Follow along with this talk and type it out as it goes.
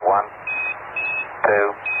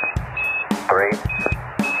2, 3,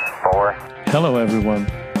 4. Hello everyone,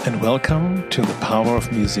 and welcome to the Power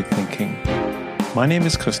of Music Thinking. My name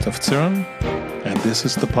is Christoph Zürn, and this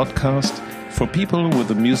is the podcast for people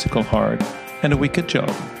with a musical heart and a wicked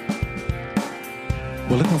job.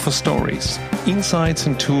 We're looking for stories, insights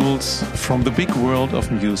and tools from the big world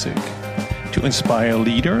of music to inspire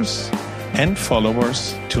leaders and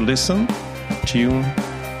followers to listen, tune,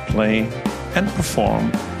 play and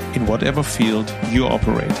perform in whatever field you're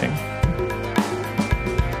operating.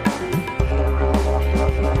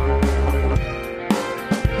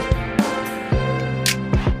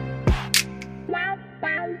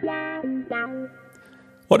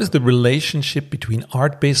 What is the relationship between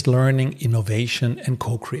art-based learning, innovation, and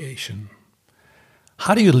co-creation?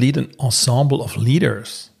 How do you lead an ensemble of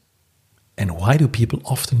leaders? And why do people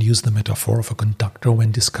often use the metaphor of a conductor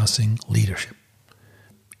when discussing leadership?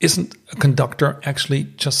 Isn't a conductor actually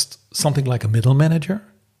just something like a middle manager?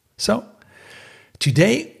 So,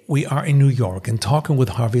 today we are in New York and talking with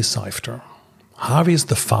Harvey Seifter. Harvey is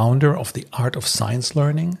the founder of the Art of Science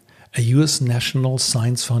Learning, a U.S. National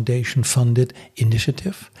Science Foundation-funded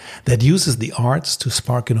initiative that uses the arts to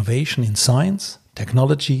spark innovation in science,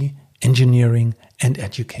 technology, engineering, and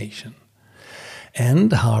education.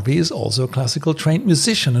 And Harvey is also a classical trained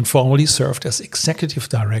musician and formerly served as executive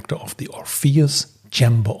director of the Orpheus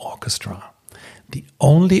Chamber Orchestra, the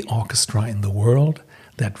only orchestra in the world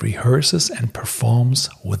that rehearses and performs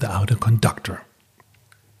without a conductor.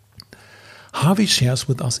 Harvey shares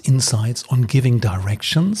with us insights on giving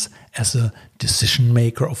directions as a decision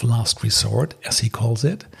maker of last resort, as he calls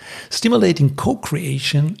it, stimulating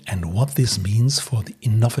co-creation and what this means for the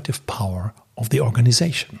innovative power of the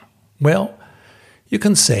organization. Well, you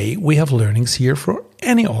can say we have learnings here for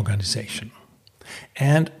any organization.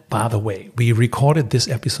 And by the way, we recorded this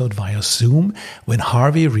episode via Zoom when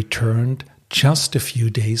Harvey returned just a few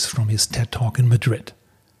days from his TED Talk in Madrid.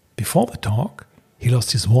 Before the talk, he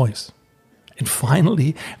lost his voice. And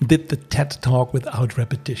finally did the TED Talk without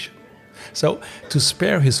repetition. So, to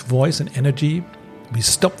spare his voice and energy, we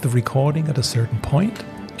stopped the recording at a certain point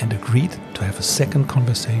and agreed to have a second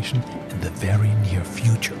conversation in the very near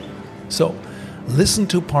future. So, listen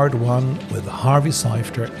to part 1 with Harvey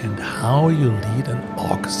Seifter and how you lead an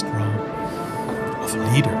orchestra of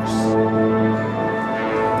leaders.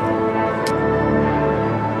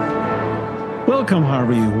 Welcome,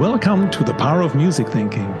 Harvey. Welcome to the Power of Music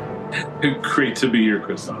Thinking. Great to be here,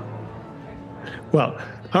 Christoph. Well,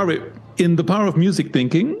 Harvey, in the Power of Music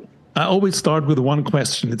Thinking, I always start with one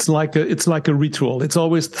question. It's like a ritual. It's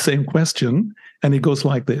always the same question, and it goes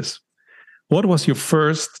like this. What was your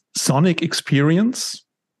first sonic experience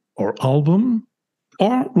or album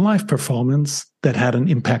or live performance that had an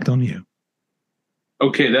impact on you?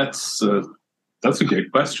 Okay, that's a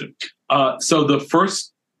great question. So the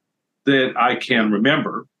first that I can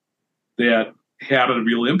remember that had a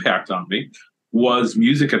real impact on me was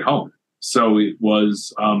music at home. So it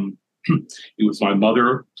was my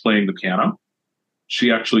mother playing the piano.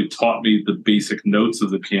 She actually taught me the basic notes of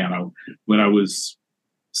the piano when I was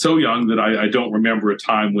so young that I don't remember a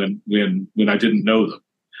time when I didn't know them,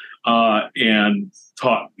 and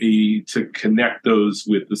taught me to connect those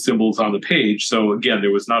with the symbols on the page. So again, there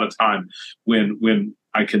was not a time when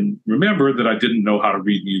I can remember that I didn't know how to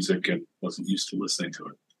read music and wasn't used to listening to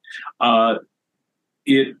it.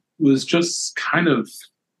 It was just kind of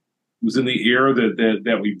was in the air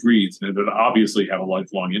that we breathed, and it obviously had a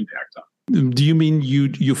lifelong impact on me. Do you mean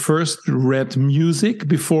you first read music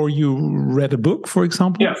before you read a book, for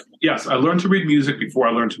example? Yes. I learned to read music before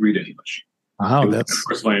I learned to read English. Wow, that's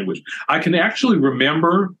my first language. I can actually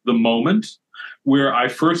remember the moment where I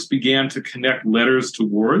first began to connect letters to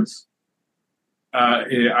words.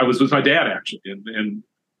 I was with my dad, actually, and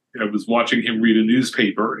I was watching him read a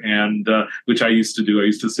newspaper, and which I used to do. I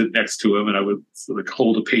used to sit next to him, and I would sort of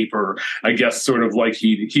hold a paper, I guess, sort of like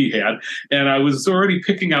he had. And I was already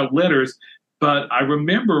picking out letters, but I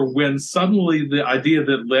remember when suddenly the idea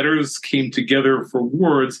that letters came together for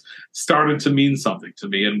words started to mean something to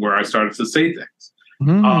me, and where I started to say things.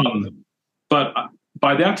 But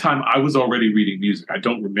by that time, I was already reading music. I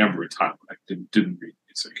don't remember a time when I didn't read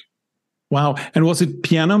music. Wow. And was it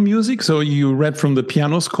piano music? So you read from the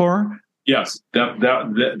piano score? Yes,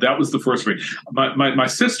 that was the first read. My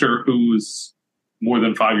sister, who's more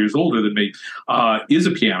than 5 years older than me, is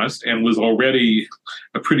a pianist and was already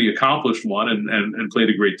a pretty accomplished one and played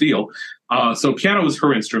a great deal. So piano was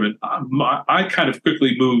her instrument. I kind of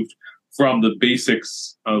quickly moved from the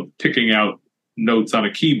basics of picking out notes on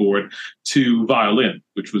a keyboard to violin,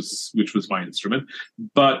 which was my instrument.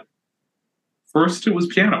 But first it was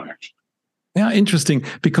piano, actually. Yeah, interesting.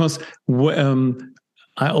 Because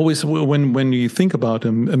I always, when you think about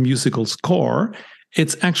a musical score,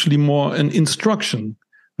 it's actually more an instruction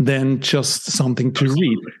than just something to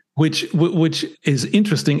read, which is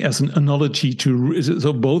interesting as an analogy to.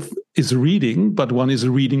 So both is reading, but one is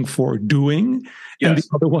reading for doing, and the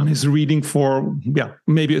other one is reading for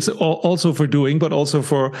maybe it's also for doing, but also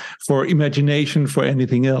for imagination, for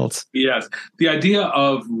anything else. Yes, the idea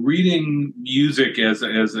of reading music as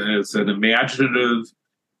an imaginative,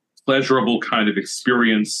 pleasurable kind of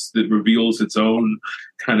experience that reveals its own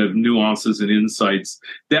kind of nuances and insights,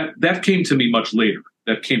 that came to me much later.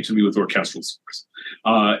 That came to me with orchestral scores.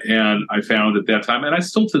 And I found at that time, and I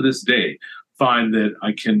still to this day find that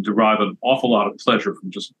I can derive an awful lot of pleasure from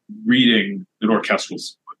just reading an orchestral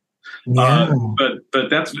score. Yeah. But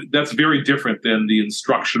that's very different than the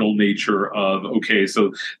instructional nature of, okay,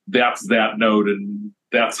 so that's that note and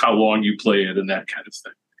that's how long you play it and that kind of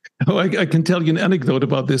thing. Oh, I can tell you an anecdote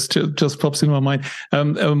about this. Just pops in my mind.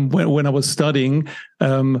 When I was studying,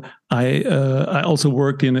 I also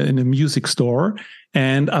worked in a music store,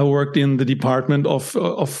 and I worked in the department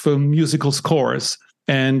of musical scores.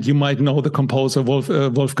 And you might know the composer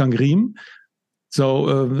Wolfgang Riem.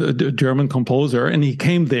 So a German composer, and he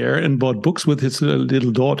came there and bought books with his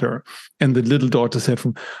little daughter. And the little daughter said,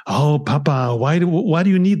 "Oh, Papa, why do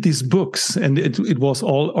you need these books?" And it was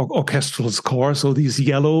all orchestral score, so these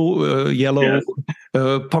yellow yes.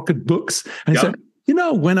 Pocket books. And I said,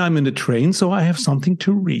 when I'm in the train, so I have something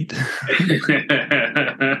to read.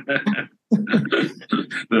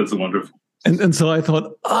 That's wonderful. And so I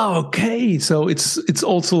thought, okay, so it's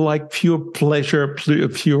also like pure pleasure,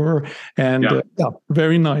 pure, and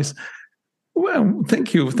very nice. Well,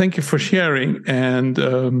 thank you for sharing. And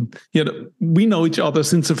we know each other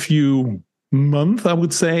since a few months, I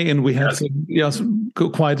would say, and we had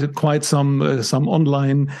quite some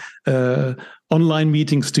online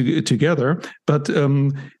meetings together. But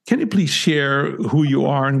can you please share who you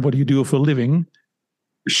are and what you do for a living?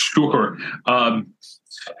 Sure.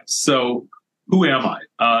 So who am I?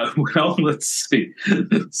 Well, let's see.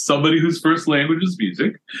 Somebody whose first language is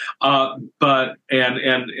music, but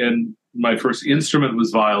my first instrument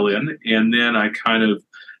was violin, and then I kind of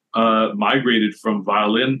migrated from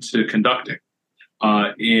violin to conducting,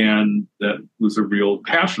 and that was a real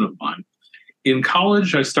passion of mine. In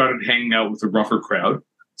college, I started hanging out with a rougher crowd,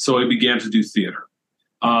 so I began to do theater,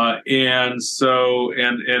 and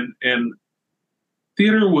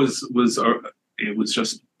theater was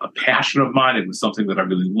just a passion of mine. It was something that I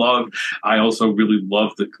really loved. I also really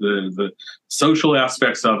loved the social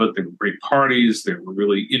aspects of it. There were great parties. There were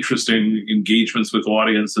really interesting engagements with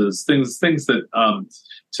audiences, things that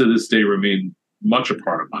to this day remain much a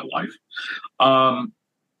part of my life.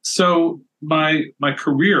 So my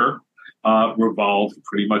career revolved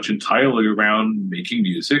pretty much entirely around making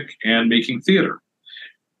music and making theater.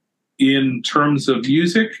 In terms of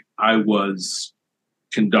music, I was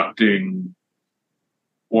conducting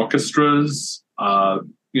orchestras,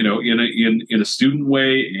 in a student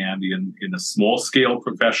way and in a small scale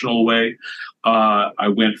professional way. I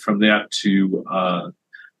went from that to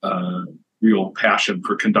real passion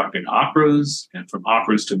for conducting operas, and from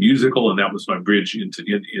operas to musical, and that was my bridge into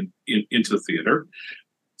theater.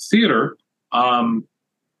 Theater,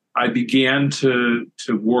 I began to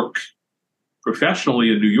work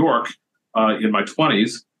professionally in New York in my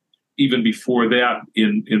 20s. Even before that,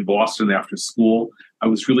 in Boston after school, I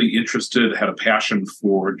was really interested, had a passion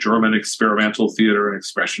for German experimental theater and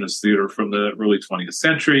expressionist theater from the early 20th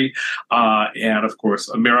century, and of course,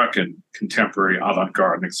 American contemporary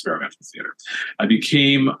avant-garde and experimental theater. I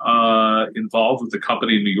became involved with a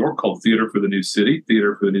company in New York called Theater for the New City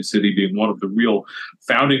being one of the real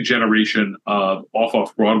founding generation of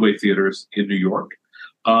off-Broadway theaters in New York.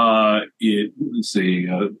 It was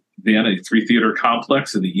then a 3-theater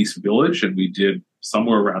complex in the East Village, and we did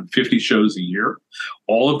somewhere around 50 shows a year.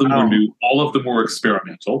 All of them were new. All of them were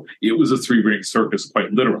experimental. It was a 3-ring circus,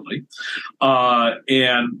 quite literally.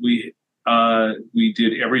 And we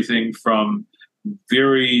did everything from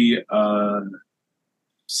very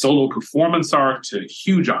solo performance art to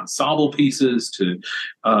huge ensemble pieces to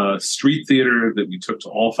street theater that we took to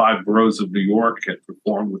all 5 boroughs of New York and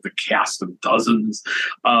performed with a cast of dozens.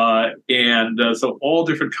 So all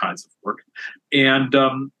different kinds of work. And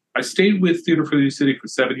I stayed with Theater for the New City for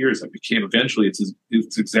 7 years. I became eventually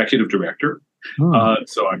its executive director.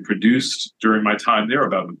 So I produced during my time there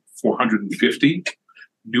about 450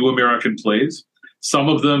 new American plays. Some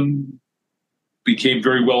of them became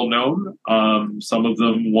very well known. Some of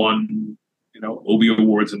them won, Obie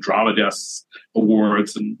Awards and Drama Desk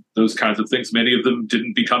Awards and those kinds of things. Many of them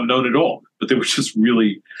didn't become known at all, but they were just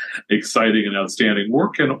really exciting and outstanding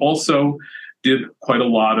work. And also, did quite a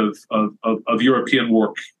lot of European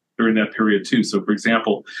work during that period too. So, for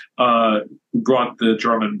example, brought the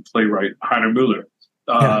German playwright Heiner Müller,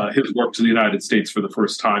 his work to the United States for the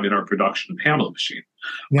first time in our production of Hamlet Machine.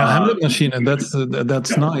 Hamlet Machine, and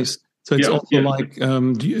that's nice. So it's also like,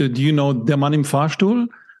 do you know Der Mann im Fahrstuhl,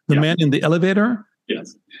 the man in the elevator?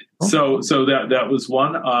 Yes. So that was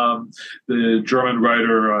one. The German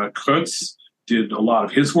writer Kreutz did a lot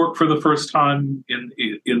of his work for the first time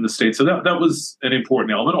in the States. So that was an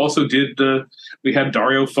important element. Also we had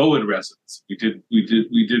Dario Fo in residence. We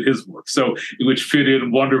did his work. So which fit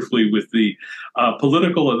in wonderfully with the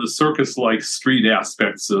political and the circus-like street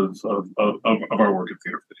aspects of our work in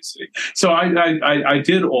Theater for the City. So I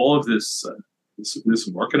did all of this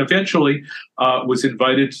work, and eventually was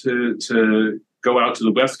invited to go out to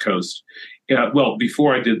the West Coast. Well,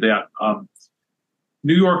 before I did that,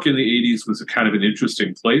 New York in the 80s was a kind of an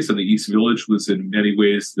interesting place, and the East Village was in many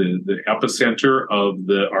ways the epicenter of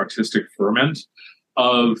the artistic ferment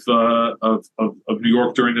of New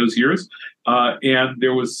York during those years. And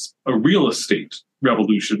there was a real estate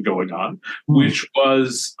revolution going on, which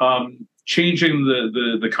was changing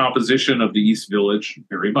the composition of the East Village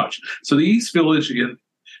very much. So the East Village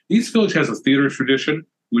has a theater tradition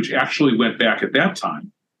which actually went back at that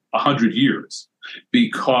time 100 years,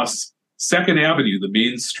 because Second Avenue, the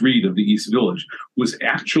main street of the East Village, was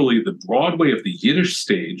actually the Broadway of the Yiddish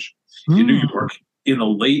stage in New York in the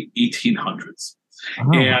late 1800s.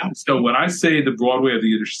 Oh. And so when I say the Broadway of the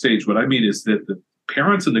Yiddish stage, what I mean is that the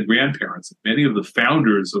parents and the grandparents, many of the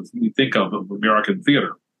founders of we think of American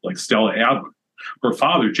theater, like Stella Adler, her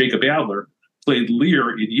father, Jacob Adler, played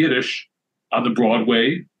Lear in Yiddish on the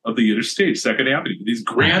Broadway of the Yiddish stage, Second Avenue, these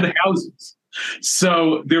grand houses.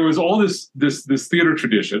 So there was all this theater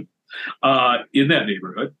tradition in that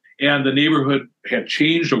neighborhood, and the neighborhood had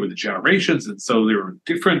changed over the generations, and so there were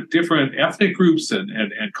different ethnic groups and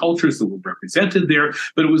cultures that were represented there.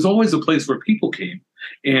 But it was always a place where people came,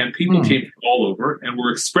 and people came from all over and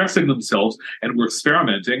were expressing themselves and were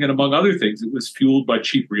experimenting. And among other things, it was fueled by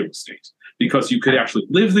cheap real estate, because you could actually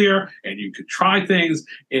live there and you could try things,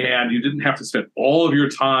 and you didn't have to spend all of your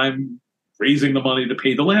time raising the money to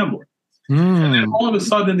pay the landlord. And then all of a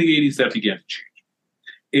sudden in the 80s, that began to change.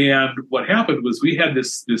 And what happened was we had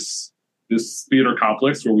this theater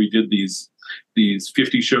complex where we did these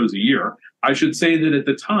 50 shows a year. I should say that at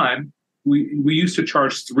the time, we used to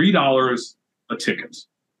charge $3 a ticket,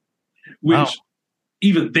 which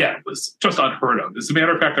even then was just unheard of. As a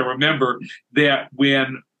matter of fact, I remember that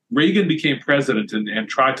when Reagan became president and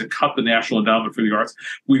tried to cut the National Endowment for the Arts,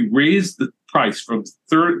 we raised the price from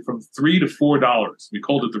 $3 to $4. We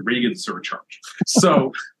called it the Reagan surcharge.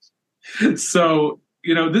 So this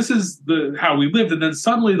is how we lived. And then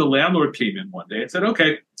suddenly the landlord came in one day and said,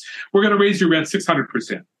 okay, we're going to raise your rent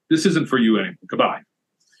 600%. This isn't for you anymore. Goodbye.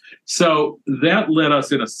 So that led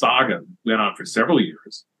us in a saga that went on for several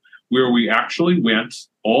years, where we actually went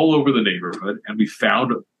all over the neighborhood and we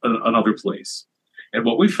found another place. And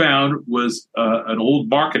what we found was an old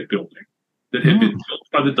market building that had been built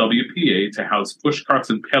by the WPA to house pushcarts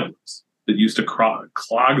and peddlers that used to clog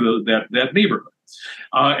that neighborhood.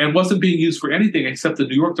 And wasn't being used for anything except the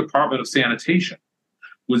New York Department of Sanitation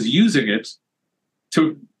was using it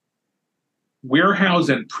to warehouse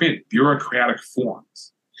and print bureaucratic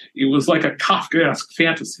forms. It was like a Kafkaesque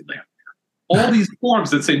fantasy land. All these forms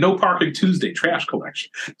that say no parking Tuesday, trash collection,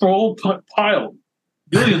 they're all piled,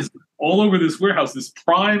 billions all over this warehouse, this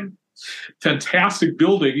prime, fantastic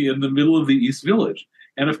building in the middle of the East Village.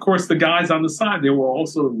 And of course, the guys on the side, they were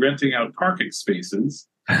also renting out parking spaces,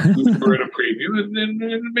 which were at a premium,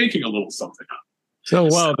 and making a little something up. So,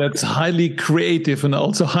 wow, that's highly creative, and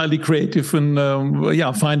also highly creative in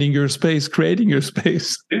finding your space, creating your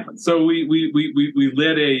space. Yeah. So we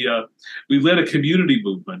led a community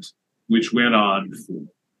movement which went on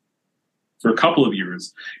for a couple of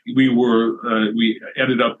years. We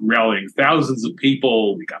ended up rallying thousands of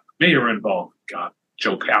people. We got the mayor involved. We got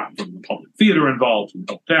Joe Patton from the Public Theater involved. We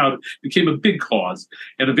helped out. It became a big cause.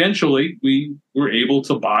 And eventually we were able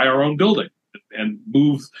to buy our own building and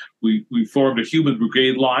move. We formed a human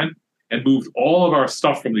brigade line and moved all of our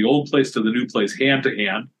stuff from the old place to the new place hand to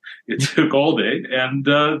hand. It took all day, and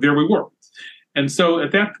there we were. And so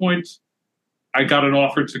at that point, I got an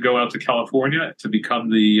offer to go out to California to become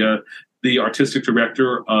the artistic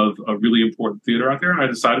director of a really important theater out there. And I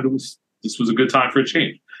decided this was a good time for a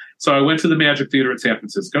change. So I went to the Magic Theater in San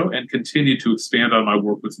Francisco and continued to expand on my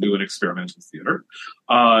work with new and experimental theater.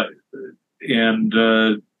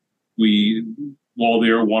 While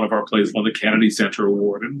there, one of our plays won the Kennedy Center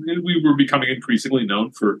Award, and we were becoming increasingly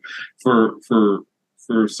known for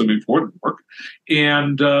some important work.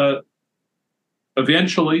 And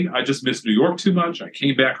eventually, I just missed New York too much. I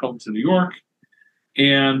came back home to New York,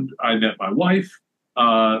 and I met my wife.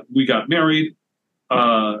 We got married.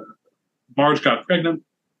 Marge got pregnant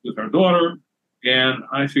with our daughter, and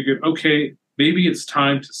I figured, okay, maybe it's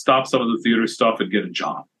time to stop some of the theater stuff and get a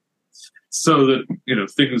job, so that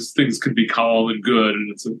things can be calm and good,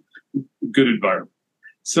 and it's a good environment.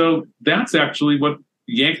 So that's actually what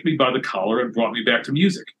yanked me by the collar and brought me back to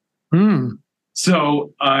music.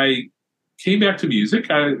 So I came back to music.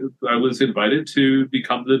 I was invited to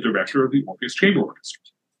become the director of the Chamber Orchestra.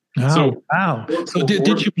 Wow. So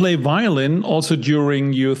did you play violin also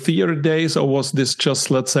during your theater days, or was this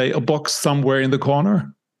just, let's say, a box somewhere in the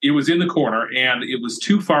corner? It was in the corner, and it was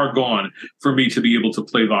too far gone for me to be able to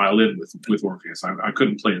play violin with Orpheus. I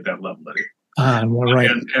couldn't play at that level anymore. Right.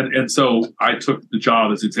 And so I took the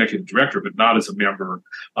job as executive director, but not as a member,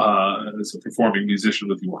 as a performing musician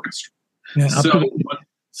with the orchestra. Yeah, so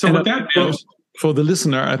what that meant, for the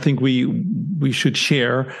listener, I think we should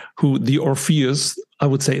share who the Orpheus, I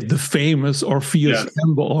would say the famous Orpheus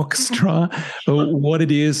Chamber Orchestra, what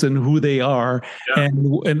it is and who they are,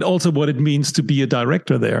 and also what it means to be a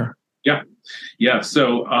director there. Yeah.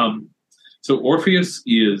 So Orpheus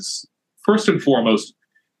is, first and foremost,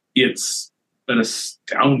 it's an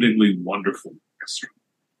astoundingly wonderful orchestra.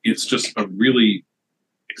 It's just a really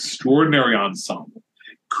extraordinary ensemble,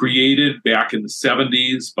 created back in the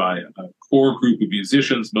 70s by a core group of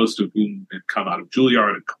musicians, most of whom had come out of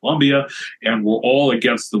Juilliard and Columbia, and were all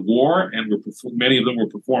against the war, and many of them were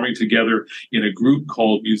performing together in a group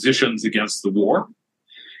called Musicians Against the War.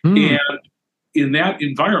 And in that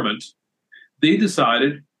environment, they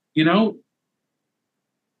decided, there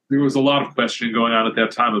was a lot of questioning going on at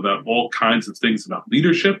that time about all kinds of things about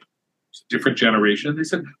leadership, different generation. They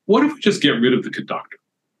said, what if we just get rid of the conductor?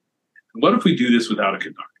 What if we do this without a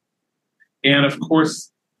conductor? And of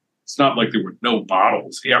course, it's not like there were no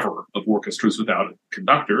models ever of orchestras without a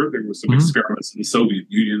conductor. There were some experiments in the Soviet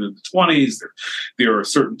Union in the 1920s. There are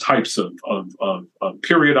certain types of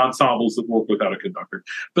period ensembles that work without a conductor.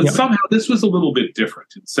 But somehow this was a little bit different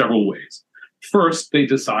in several ways. First, they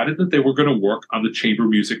decided that they were going to work on the chamber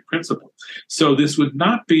music principle. So this would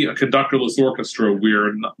not be a conductorless orchestra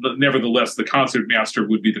where, nevertheless, the concertmaster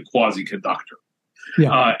would be the quasi-conductor.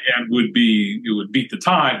 And would beat the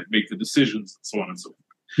time and make the decisions and so on and so forth.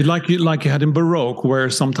 Like you had in Baroque, where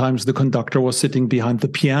sometimes the conductor was sitting behind the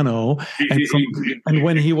piano, and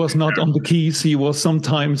when he was not on the keys, he was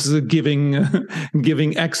sometimes giving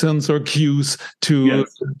accents or cues to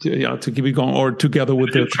keep it going, or together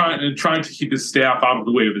with trying to keep his staff out of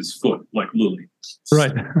the way of his foot, like Lily.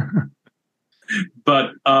 Right.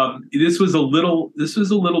 But this was a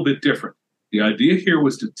little bit different. The idea here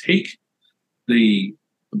was to take the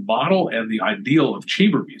model and the ideal of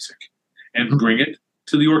chamber music and bring it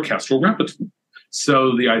to the orchestral repertoire.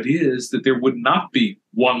 So the idea is that there would not be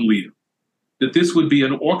one leader, that this would be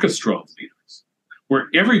an orchestra of leaders, where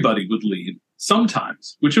everybody would lead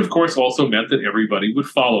sometimes, which of course also meant that everybody would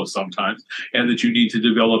follow sometimes, and that you need to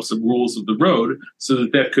develop some rules of the road so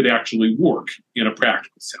that could actually work in a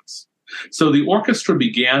practical sense. So the orchestra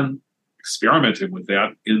began experimenting with that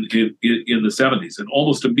in the 70s, and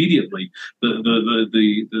almost immediately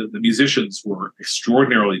the musicians were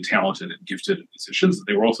extraordinarily talented and gifted musicians.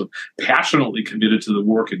 They were also passionately committed to the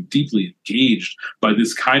work and deeply engaged by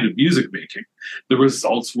this kind of music making. The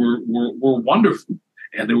results were wonderful,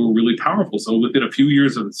 and they were really powerful. So within a few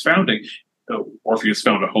years of its founding, Orpheus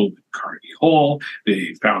found a home in Carnegie Hall.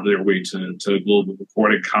 They found their way to global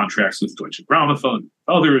recording contracts with Deutsche Grammophon and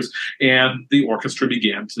others, and the orchestra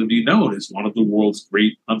began to be known as one of the world's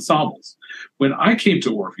great ensembles. When I came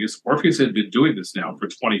to Orpheus had been doing this now for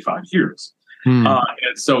 25 years. And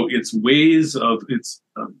so its ways of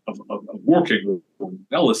working were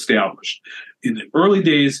well established. In the early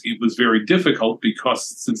days, it was very difficult because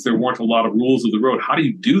since there weren't a lot of rules of the road, how do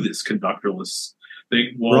you do this conductorless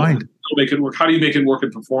thing? Well, make it work. How do you make it work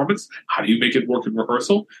in performance? How do you make it work in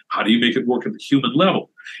rehearsal? How do you make it work at the human level?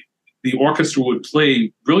 The orchestra would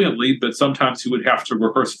play brilliantly, but sometimes you would have to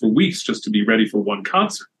rehearse for weeks just to be ready for one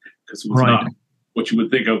concert, because it was not what you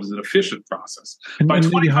would think of as an efficient process. And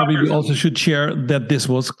maybe, Harvey, we also should share that this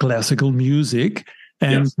was classical music,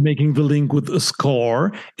 and making the link with a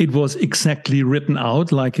score, it was exactly written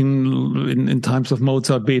out, like in times of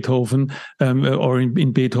Mozart, Beethoven, or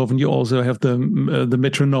in Beethoven, you also have the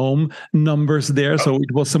metronome numbers there. So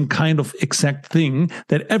it was some kind of exact thing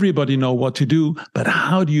that everybody know what to do. But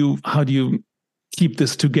how do you keep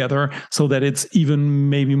this together so that it's even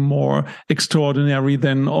maybe more extraordinary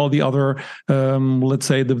than all the other, let's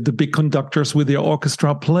say, the big conductors with their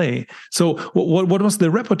orchestra play? So what was the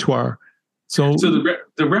repertoire? So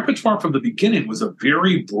the repertoire from the beginning was a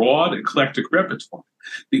very broad, eclectic repertoire.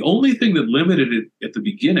 The only thing that limited it at the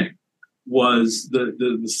beginning was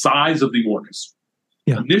the size of the orchestra.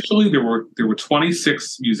 Yeah. Initially, there were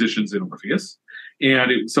 26 musicians in Orpheus,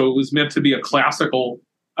 and so it was meant to be a classical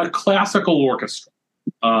orchestra.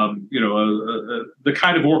 The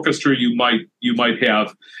kind of orchestra you might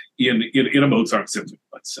have in a Mozart symphony,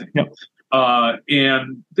 let's say. Yep.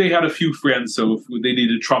 And they had a few friends, so if they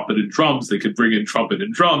needed trumpet and drums, they could bring in trumpet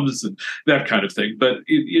and drums and that kind of thing. But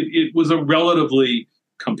it was a relatively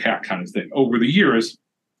compact kind of thing. Over the years,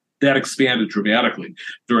 that expanded dramatically.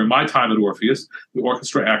 During my time at Orpheus, the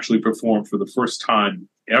orchestra actually performed for the first time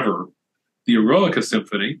ever the Eroica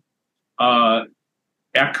Symphony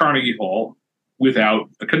at Carnegie Hall without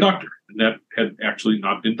a conductor. And that had actually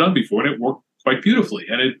not been done before, and it worked quite beautifully.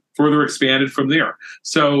 And it further expanded from there.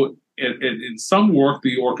 So in some work,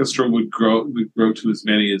 the orchestra would grow to as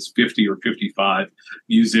many as 50 or 55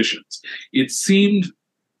 musicians. It seemed,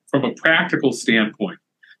 from a practical standpoint,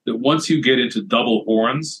 that once you get into double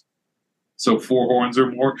horns, so 4 horns or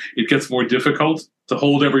more, it gets more difficult to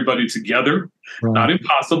hold everybody together. Right. Not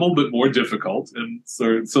impossible, but more difficult. And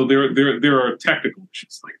so there are technical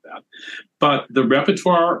issues like that. But the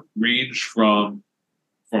repertoire ranged from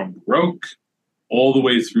Baroque all the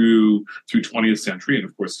way through 20th century, and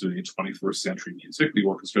of course to the 21st century music. The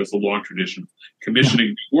orchestra has a long tradition of commissioning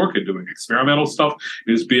new work and doing experimental stuff.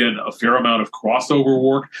 There's been a fair amount of crossover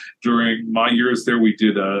work. During my years there, we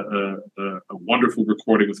did a wonderful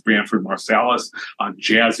recording with Branford Marsalis on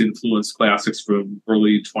jazz-influenced classics from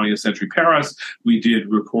early 20th century Paris. We did a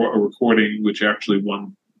recording which actually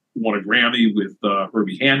won a Grammy with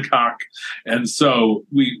Herbie Hancock. And so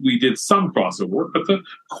we did some crossover work, but the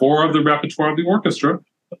core of the repertoire of the orchestra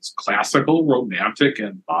was classical, romantic,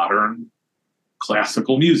 and modern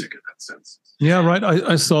classical music in that sense. Yeah, right.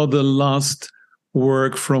 I saw the last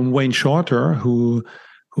work from Wayne Shorter, who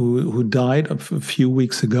died a few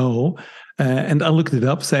weeks ago. And I looked it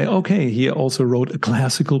up, say, okay, he also wrote a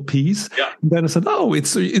classical piece. Yeah. And then I said, oh,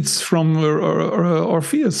 it's from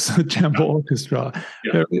Orpheus Chamber Orchestra.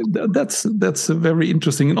 Yeah. That's very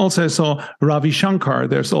interesting. And also I saw Ravi Shankar.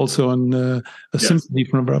 There's also a symphony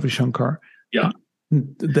from Ravi Shankar. Yeah.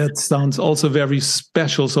 That sounds also very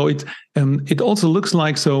special. So it also looks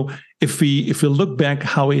like, so if we look back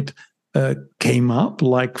how it came up,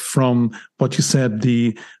 like from what you said,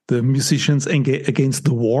 the musicians against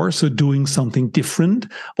the war, so doing something different.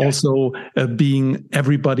 Yeah. Also, being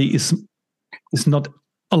everybody is not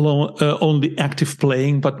alone, only active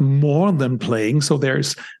playing, but more than playing. So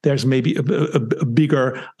there's maybe a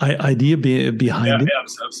bigger idea behind it.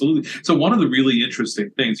 Yeah, absolutely. So one of the really interesting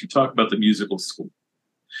things, you talk about the musical school.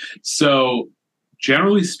 So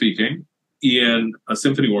generally speaking, in a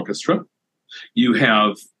symphony orchestra, you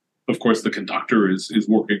have, of course, the conductor is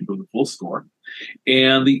working from the full score,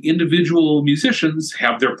 and the individual musicians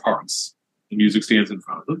have their parts. The music stands in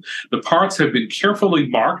front of them. The parts have been carefully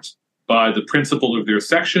marked by the principal of their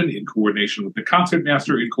section in coordination with the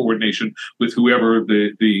concertmaster, in coordination with whoever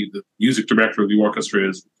the music director of the orchestra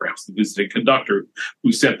is, perhaps the visiting conductor,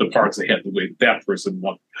 who set the parts ahead the way that person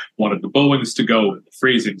wanted the bowings to go and the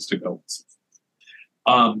phrasings to go.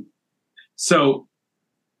 So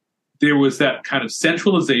there was that kind of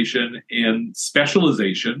centralization and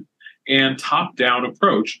specialization and top-down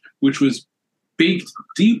approach, which was baked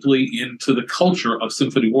deeply into the culture of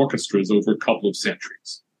symphony orchestras over a couple of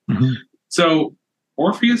centuries. Mm-hmm. So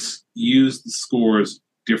Orpheus used the scores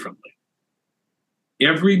differently.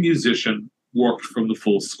 Every musician worked from the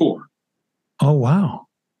full score. Oh, wow.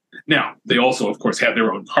 Now, they also, of course, had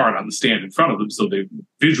their own part on the stand in front of them, so they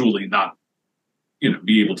visually not,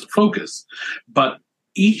 be able to focus. But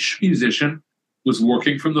each musician was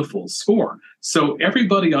working from the full score. So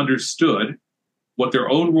everybody understood what their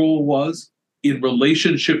own role was in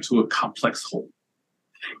relationship to a complex whole.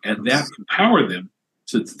 And that empowered them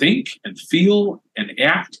to think and feel and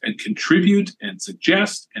act and contribute and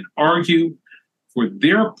suggest and argue for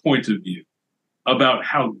their point of view about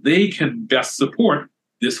how they can best support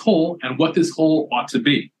this whole and what this whole ought to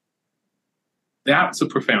be. That's a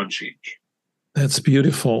profound change. That's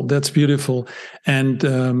beautiful. That's beautiful, and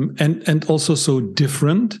also so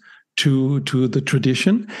different to the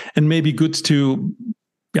tradition, and maybe good to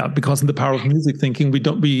because in the power of music thinking,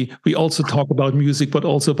 we also talk about music, but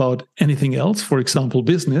also about anything else. For example,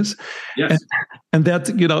 business. Yes. And that,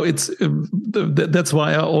 that's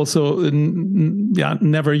why I also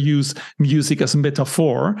never use music as a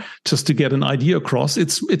metaphor just to get an idea across.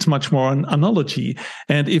 It's much more an analogy.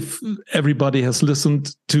 And if everybody has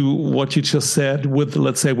listened to what you just said with,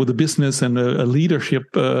 let's say, with a business and a leadership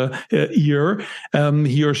ear,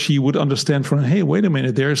 he or she would understand from, hey, wait a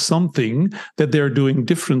minute, there's something that they're doing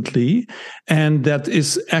differently, and that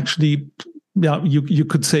is actually, you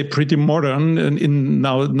could say, pretty modern. And in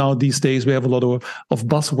now these days, we have a lot of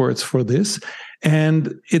buzzwords for this.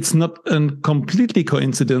 And it's not a completely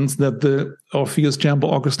coincidence that the Orpheus Chamber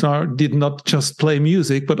Orchestra did not just play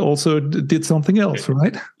music, but also did something else,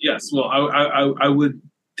 right? Yes. Well, I would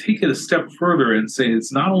take it a step further and say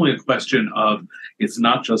it's not only a question of, it's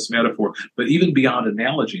not just metaphor, but even beyond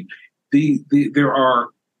analogy. There are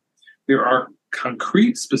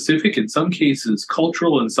concrete, specific, in some cases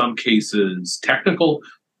cultural, in some cases technical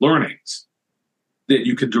learnings that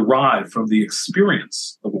you can derive from the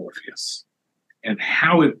experience of Orpheus and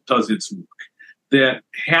how it does its work that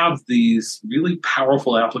have these really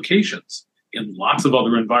powerful applications in lots of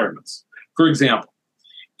other environments. For example,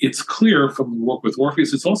 it's clear from the work with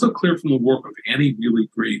Orpheus, it's also clear from the work of any really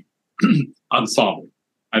great ensemble.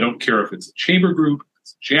 I don't care if it's a chamber group,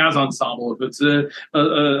 it's a jazz ensemble, if it's a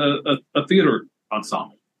theater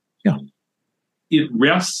ensemble. Yeah. It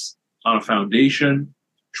rests on a foundation,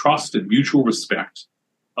 trust, and mutual respect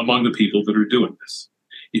among the people that are doing this.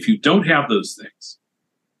 If you don't have those things,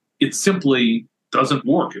 it simply doesn't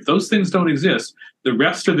work. If those things don't exist, the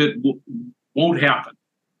rest of it won't happen.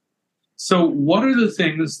 So what are the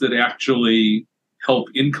things that actually help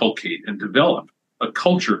inculcate and develop a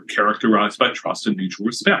culture characterized by trust and mutual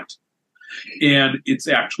respect? And it's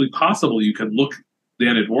actually possible. You can look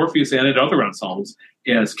then at Orpheus and at other ensembles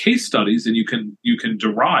as case studies, and you can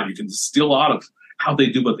derive, you can distill out of how they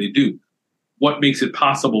do what they do, what makes it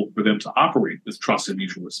possible for them to operate with trust and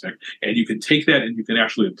mutual respect. And you can take that and you can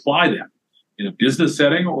actually apply that in a business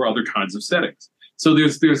setting or other kinds of settings. So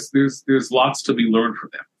there's lots to be learned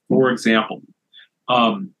from that. For example,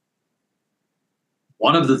 one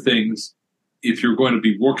of the things, if you're going to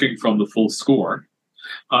be working from the full score,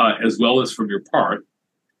 as well as from your part,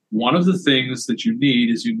 one of the things that you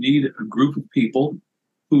need is you need a group of people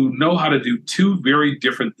who know how to do two very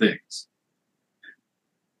different things.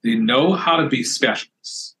 They know how to be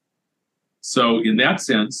specialists. So in that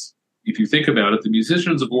sense, if you think about it, the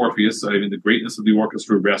musicians of Orpheus, I mean, the greatness of the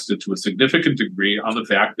orchestra rested to a significant degree on the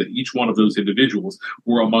fact that each one of those individuals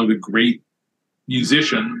were among the great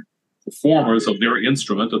musician performers of their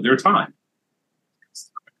instrument of their time.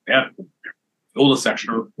 That viola section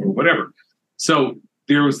or whatever. So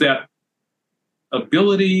there was that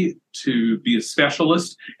ability to be a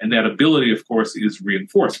specialist, and that ability, of course, is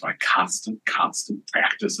reinforced by constant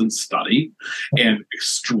practice and study and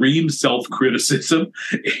extreme self-criticism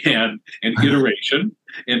and iteration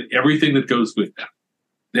and everything that goes with that.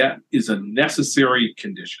 That is a necessary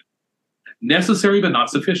condition. Necessary but not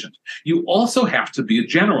sufficient. You also have to be a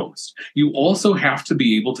generalist. You also have to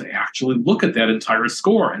be able to actually look at that entire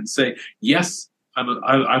score and say, yes, I'm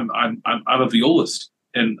a violist,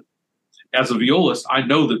 and as a violist, I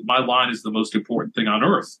know that my line is the most important thing on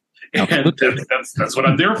earth. And that's what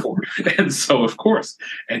I'm there for. And so, of course,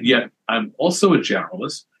 and yet I'm also a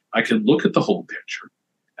generalist. I can look at the whole picture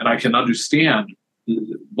and I can understand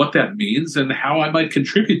what that means and how I might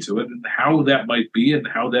contribute to it and how that might be and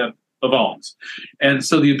how that evolves. And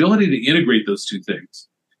so the ability to integrate those two things,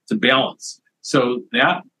 to balance. So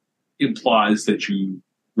that implies that you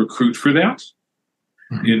recruit for that.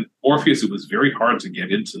 In Orpheus, it was very hard to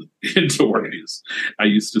get into Orpheus. I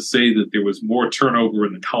used to say that there was more turnover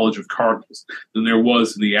in the College of Cardinals than there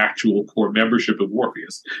was in the actual core membership of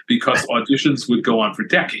Orpheus, because auditions would go on for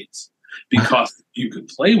decades. Because you could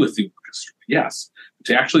play with the orchestra, yes, but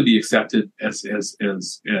to actually be accepted as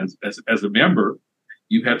a member,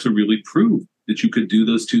 you had to really prove that you could do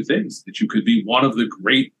those two things, that you could be one of the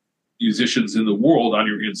great musicians in the world on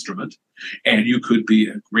your instrument, and you could be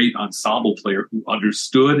a great ensemble player who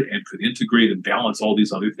understood and could integrate and balance all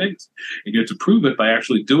these other things. And you had to prove it by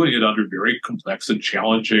actually doing it under very complex and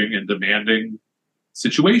challenging and demanding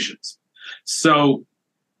situations. So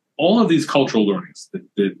all of these cultural learnings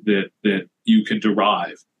that you can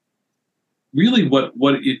derive, really what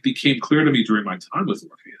it became clear to me during my time with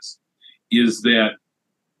Orpheus is that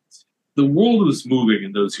the world was moving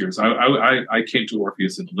in those years. I came to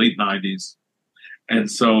Orpheus in the late 90s.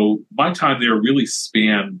 And so my time there really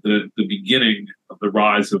spanned the beginning of the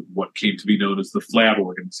rise of what came to be known as the flat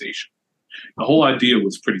organization. The whole idea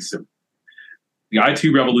was pretty simple. The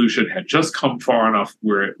IT revolution had just come far enough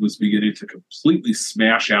where it was beginning to completely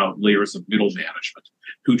smash out layers of middle management,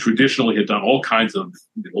 who traditionally had done all kinds of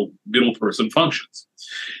middle person functions,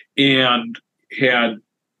 and had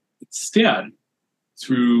instead,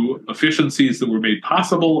 through efficiencies that were made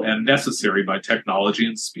possible and necessary by technology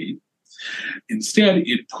and speed, instead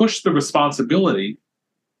it pushed the responsibility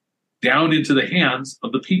down into the hands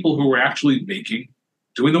of the people who were actually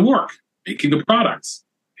doing the work, making the products,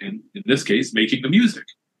 and in this case, making the music.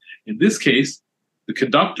 In this case, the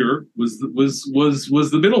conductor was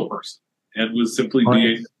the middle person and was simply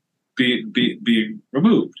being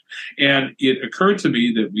removed. And it occurred to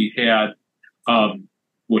me that we had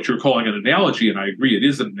what you're calling an analogy, and I agree it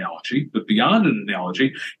is an analogy, but beyond an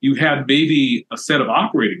analogy, you had maybe a set of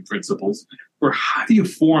operating principles for how do you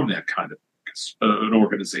form that kind of an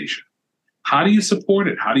organization? How do you support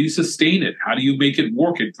it? How do you sustain it? How do you make it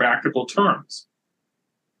work in practical terms?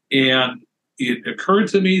 And it occurred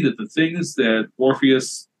to me that the things that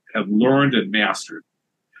Orpheus had learned and mastered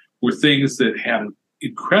were things that had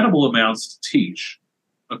incredible amounts to teach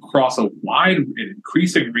across a wide and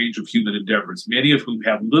increasing range of human endeavors, many of whom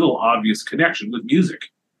have little obvious connection with music,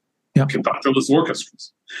 conductorless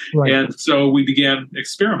orchestras. Right. And so we began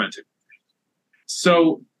experimenting.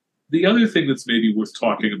 So the other thing that's maybe worth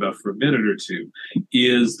talking about for a minute or two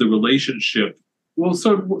is the relationship. Well,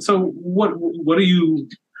 so what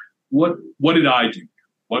did I do?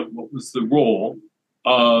 What was the role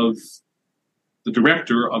of the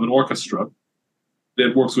director of an orchestra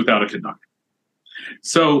that works without a conductor?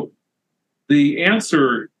 So the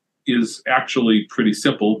answer is actually pretty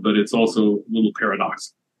simple, but it's also a little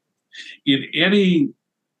paradoxical. In any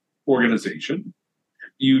organization,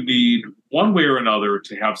 you need one way or another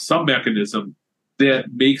to have some mechanism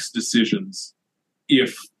that makes decisions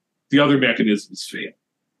if the other mechanisms fail.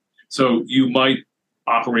 So you might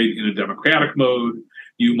operate in a democratic mode.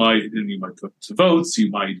 You might put to votes.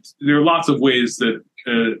 There are lots of ways that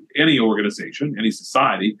any organization, any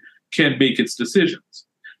society can make its decisions.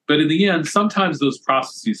 But in the end, sometimes those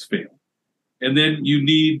processes fail. And then you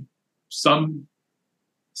need some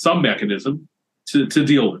mechanism to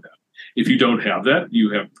deal with that. If you don't have that, you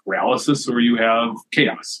have paralysis or you have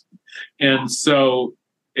chaos. And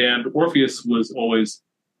Orpheus was always,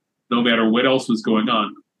 no matter what else was going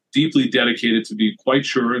on, deeply dedicated to being quite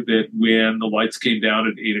sure that when the lights came down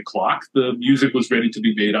at 8 o'clock, the music was ready to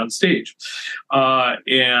be made on stage.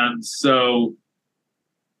 And so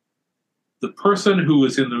the person who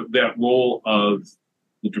was in that role of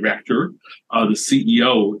the director, the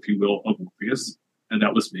CEO, if you will, of Orpheus, and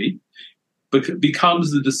that was me,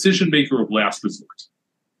 becomes the decision maker of last resort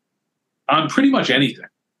on pretty much anything.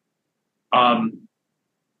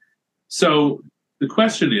 So the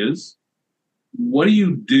question is, what do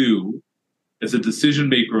you do as a decision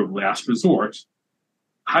maker of last resort?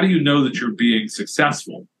 How do you know that you're being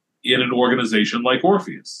successful in an organization like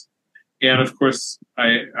Orpheus? And of course,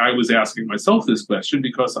 I was asking myself this question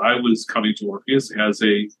because I was coming to Orpheus as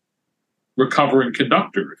a recovering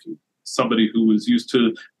conductor, somebody who was used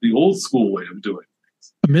to the old school way of doing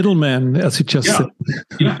things. A middleman, as you just said.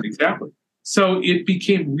 Yeah, exactly. So it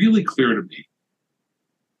became really clear to me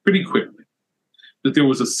pretty quickly that there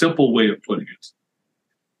was a simple way of putting it.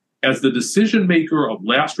 As the decision maker of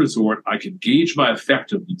last resort, I can gauge my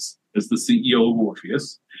effectiveness as the CEO of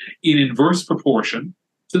Orpheus in inverse proportion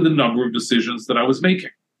to the number of decisions that I was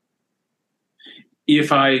making.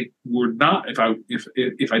 If I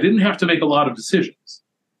didn't have to make a lot of decisions,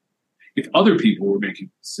 if other people were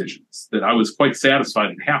making decisions that I was quite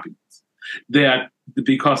satisfied and happy with, that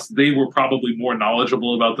because they were probably more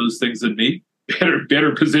knowledgeable about those things than me,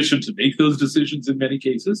 better positioned to make those decisions in many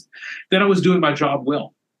cases, then I was doing my job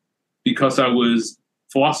well, because I was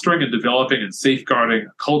fostering and developing and safeguarding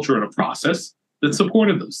a culture and a process that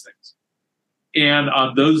supported those things. And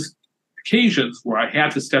on those occasions where I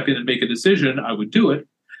had to step in and make a decision, I would do it.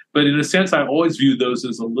 But in a sense, I always viewed those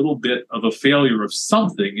as a little bit of a failure of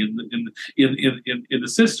something in the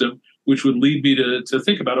system, which would lead me to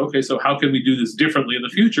think about, okay, so how can we do this differently in the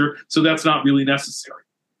future? So that's not really necessary.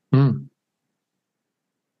 Mm.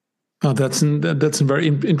 Oh, that's a very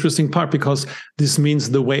interesting part, because this means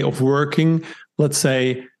the way of working, let's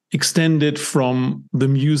say, extended from the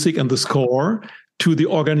music and the score to the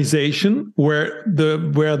organization where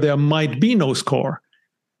there might be no score.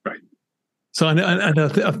 Right. So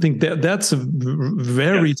I think that's a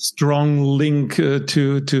very strong link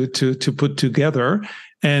to put together,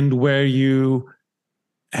 and where you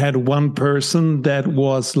had one person that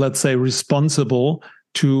was, let's say, responsible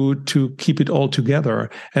to keep it all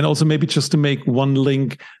together. And also maybe just to make one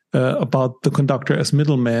link about the conductor as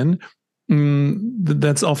middleman,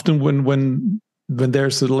 that's often when when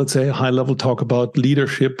there's, let's say, a high-level talk about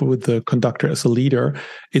leadership with the conductor as a leader,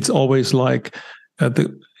 it's always like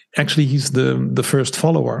actually he's the first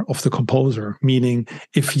follower of the composer, meaning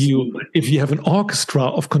if you have an orchestra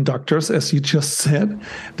of conductors, as you just said,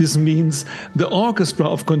 this means the orchestra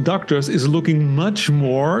of conductors is looking much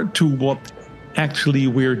more to what actually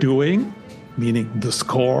we're doing, meaning the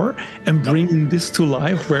score, and bringing this to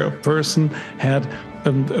life where a person had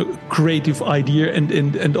a creative idea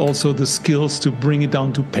and also the skills to bring it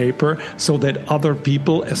down to paper so that other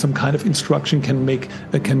people as some kind of instruction can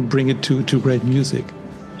bring it to great music.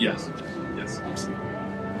 Yes, absolutely.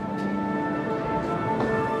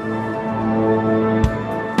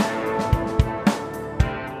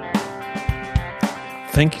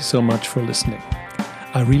 Thank you so much for listening.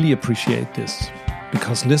 I really appreciate this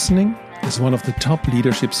because listening is one of the top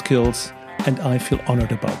leadership skills, and I feel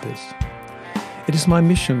honored about this. It is my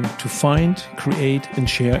mission to find, create, and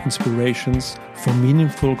share inspirations for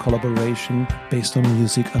meaningful collaboration based on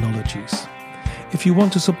music analogies. If you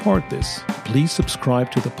want to support this, please subscribe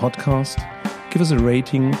to the podcast, give us a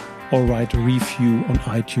rating, or write a review on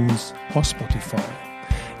iTunes or Spotify.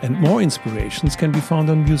 And more inspirations can be found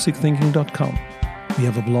on musicthinking.com. We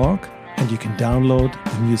have a blog, and you can download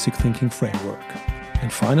the Music Thinking Framework.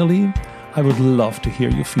 And finally, I would love to hear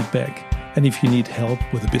your feedback. And if you need help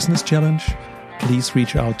with a business challenge, please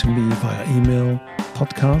reach out to me via email,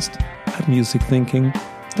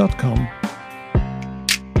 podcast@musicthinking.com.